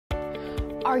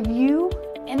Are you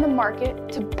in the market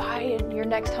to buy your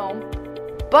next home,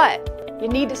 but you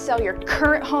need to sell your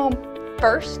current home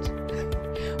first?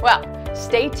 Well,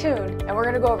 stay tuned and we're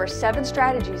going to go over 7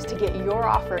 strategies to get your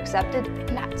offer accepted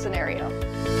in that scenario.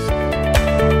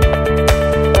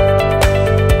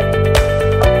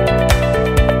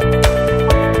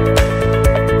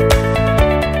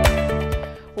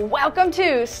 Welcome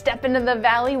to Step Into the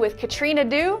Valley with Katrina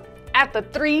Dew at the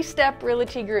 3-Step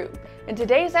Realty Group. In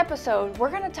today's episode, we're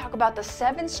going to talk about the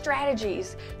 7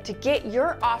 strategies to get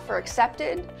your offer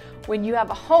accepted when you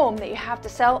have a home that you have to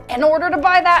sell in order to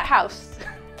buy that house.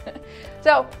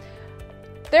 So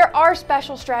there are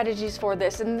special strategies for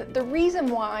this, and the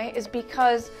reason why is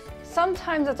because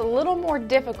sometimes it's a little more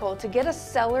difficult to get a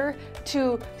seller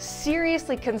to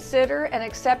seriously consider and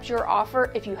accept your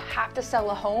offer if you have to sell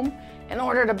a home in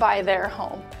order to buy their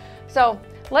home. So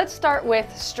let's start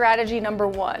with strategy number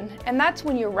 1, and that's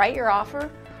when you write your offer,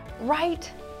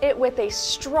 write it with a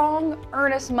strong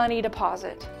earnest money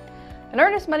deposit. An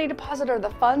earnest money deposit are the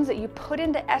funds that you put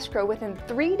into escrow within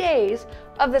 3 days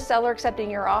of the seller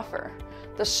accepting your offer.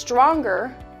 The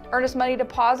stronger earnest money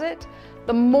deposit,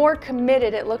 the more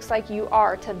committed it looks like you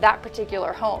are to that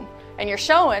particular home, and you're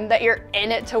showing that you're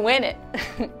in it to win it.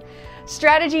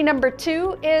 Strategy number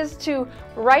 2 is to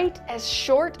write as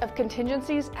short of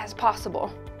contingencies as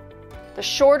possible. The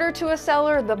shorter to a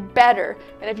seller, the better.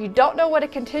 And if you don't know what a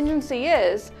contingency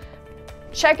is,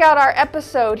 check out our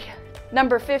episode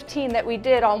number 15 that we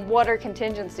did on what are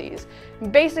contingencies.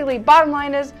 Basically, bottom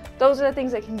line is, those are the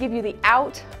things that can give you the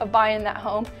out of buying that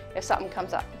home if something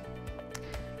comes up.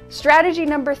 Strategy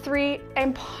number 3,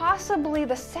 and possibly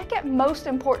the second most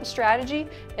important strategy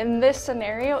in this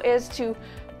scenario, is to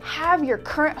have your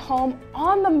current home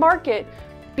on the market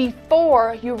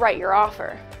before you write your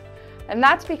offer. And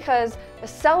that's because the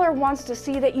seller wants to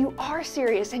see that you are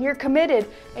serious and you're committed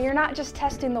and you're not just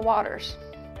testing the waters.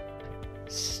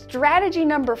 Strategy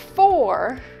number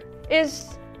 4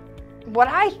 is what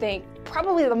I think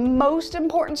probably the most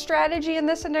important strategy in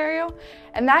this scenario,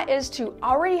 and that is to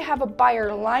already have a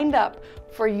buyer lined up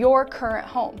for your current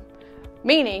home.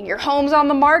 Meaning your home's on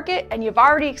the market and you've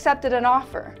already accepted an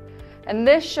offer. And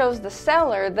this shows the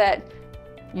seller that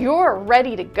you're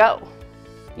ready to go.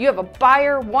 You have a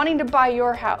buyer wanting to buy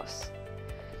your house.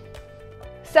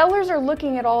 Sellers are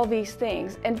looking at all these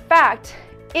things. In fact,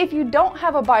 if you don't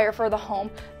have a buyer for the home,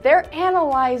 they're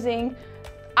analyzing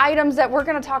items that we're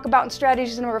going to talk about in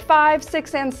strategies number 5,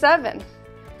 6, and 7.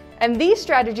 And these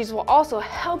strategies will also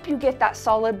help you get that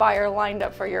solid buyer lined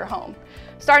up for your home.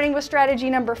 Starting with strategy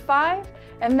number 5,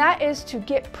 and that is to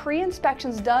get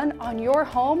pre-inspections done on your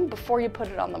home before you put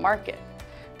it on the market.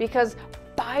 Because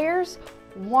buyers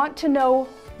want to know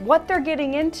what they're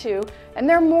getting into, and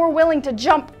they're more willing to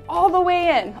jump all the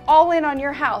way in, all in on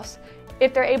your house,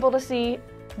 if they're able to see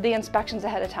the inspections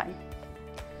ahead of time.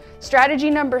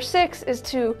 Strategy number 6 is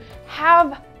to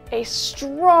have a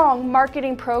strong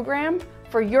marketing program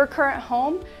for your current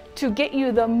home to get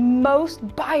you the most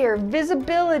buyer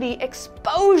visibility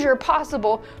exposure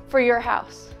possible for your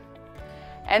house.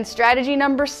 And strategy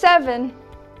number 7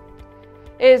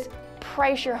 is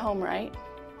price your home right.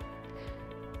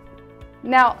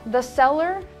 Now, the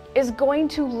seller is going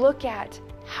to look at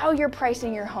how you're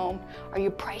pricing your home. Are you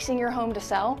pricing your home to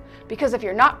sell? Because if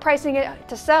you're not pricing it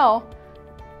to sell,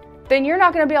 then you're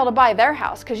not going to be able to buy their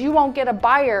house because you won't get a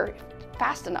buyer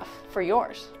fast enough for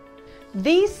yours.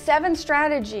 These 7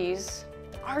 strategies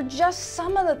are just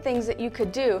some of the things that you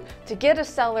could do to get a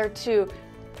seller to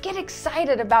get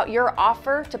excited about your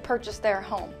offer to purchase their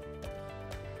home.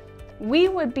 We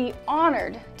would be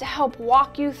honored to help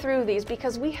walk you through these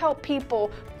because we help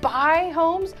people buy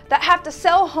homes that have to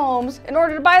sell homes in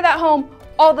order to buy that home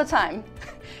all the time.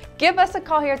 Give us a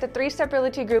call here at the 3-Step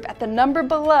Realty Group at the number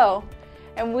below,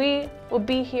 and we will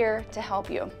be here to help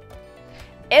you.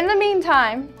 In the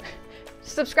meantime,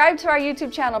 subscribe to our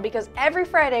YouTube channel because every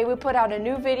Friday we put out a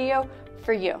new video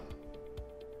for you.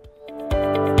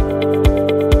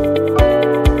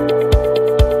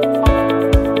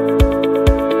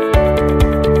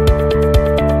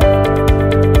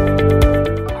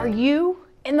 Are you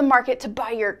in the market to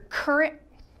buy your current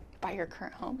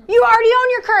home? You already own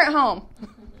your current home.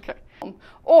 Okay.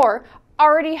 Or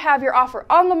already have your offer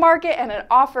on the market and an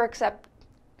offer accept.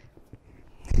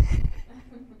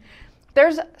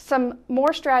 There's some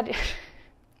more strategy.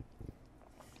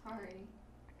 Sorry.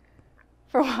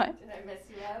 For what? Did I mess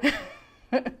you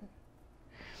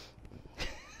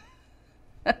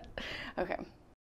up? Okay.